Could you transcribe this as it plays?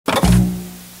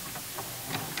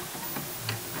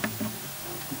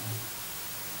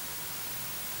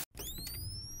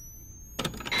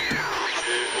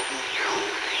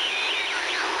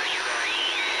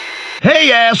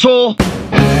Hey, asshole!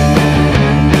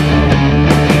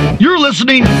 You're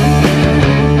listening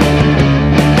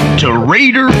to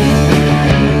Raider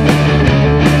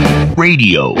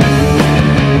Radio.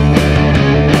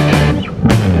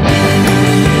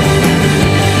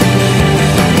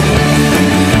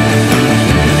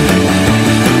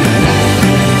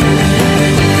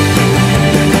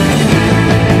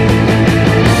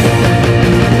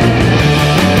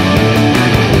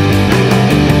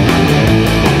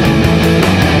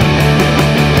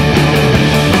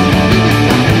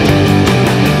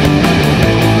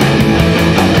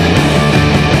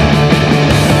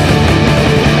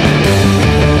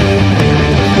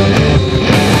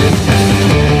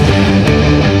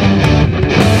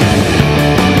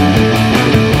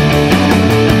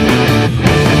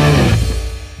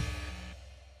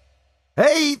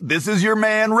 This is your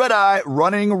man, Red Eye,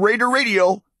 running Raider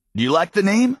Radio. Do you like the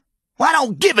name? Well, I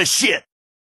don't give a shit.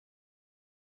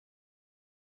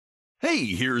 Hey,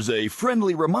 here's a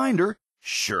friendly reminder.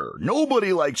 Sure,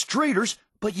 nobody likes traitors,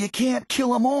 but you can't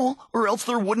kill them all, or else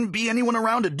there wouldn't be anyone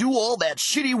around to do all that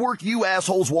shitty work you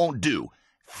assholes won't do.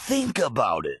 Think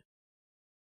about it.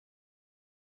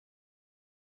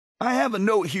 I have a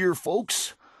note here,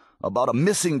 folks, about a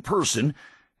missing person,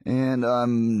 and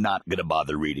I'm not gonna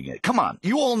bother reading it. Come on,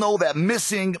 you all know that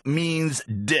missing means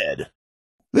dead.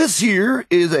 This here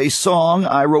is a song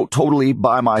I wrote totally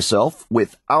by myself,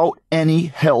 without any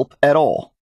help at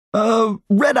all.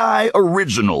 Red Eye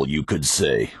original, you could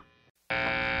say.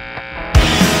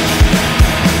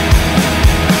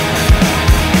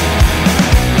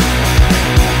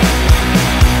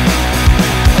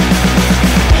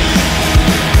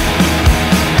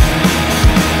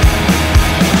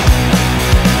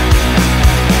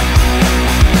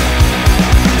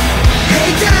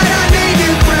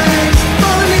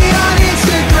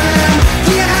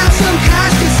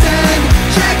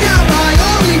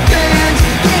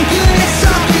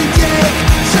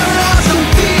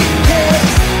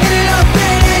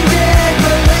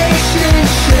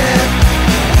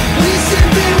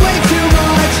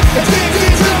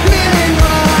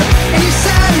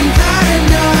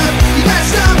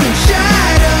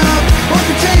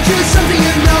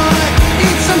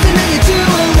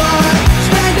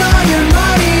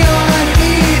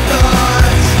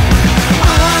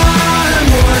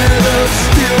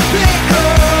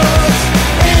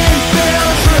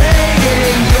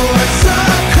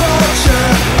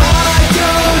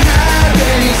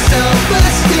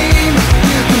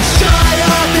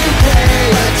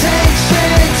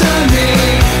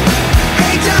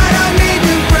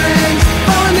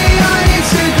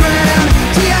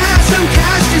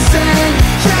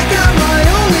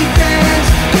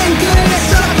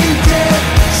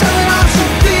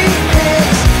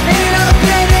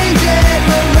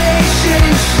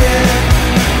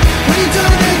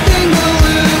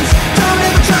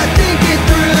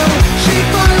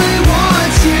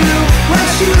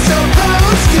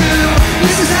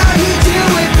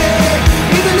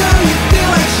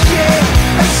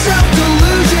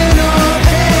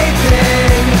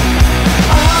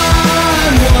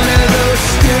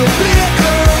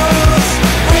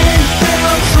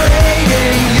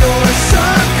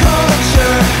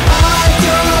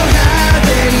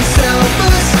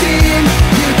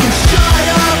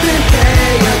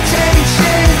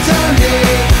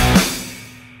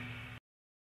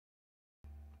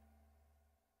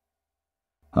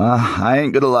 I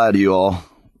ain't gonna lie to you all.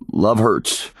 Love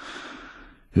hurts.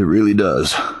 It really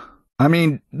does. I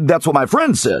mean, that's what my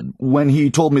friend said when he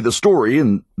told me the story,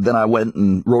 and then I went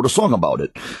and wrote a song about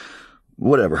it.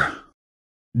 Whatever.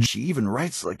 She even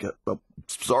writes like a...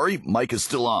 Sorry, mic is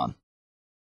still on.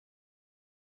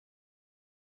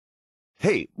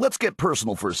 Hey, let's get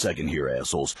personal for a second here,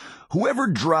 assholes. Whoever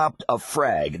dropped a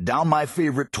frag down my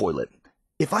favorite toilet,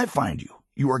 if I find you,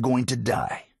 you are going to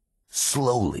die.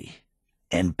 Slowly.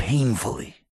 And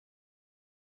painfully.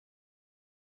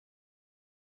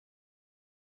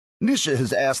 Nisha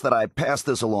has asked that I pass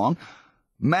this along.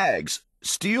 Mags,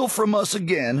 steal from us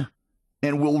again,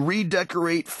 and we'll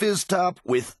redecorate Fizztop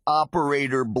with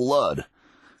operator blood.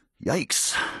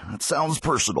 Yikes, that sounds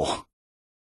personal.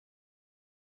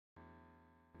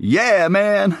 Yeah,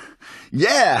 man.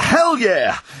 Yeah, hell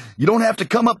yeah. You don't have to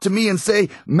come up to me and say,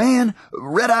 man,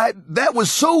 Red Eye, that was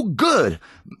so good.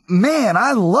 Man,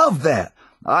 I love that.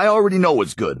 I already know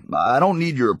it's good. I don't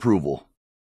need your approval.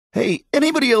 Hey,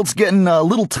 anybody else getting a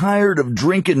little tired of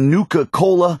drinking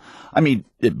Nuka-Cola? I mean,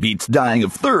 it beats dying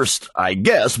of thirst, I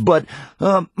guess, but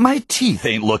my teeth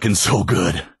ain't looking so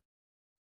good.